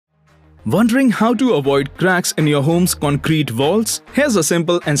Wondering how to avoid cracks in your home's concrete walls? Here's a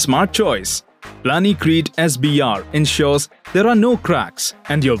simple and smart choice. Planicrete SBR ensures there are no cracks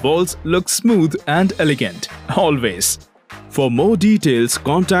and your walls look smooth and elegant, always. For more details,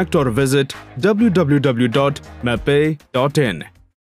 contact or visit www.mapei.in.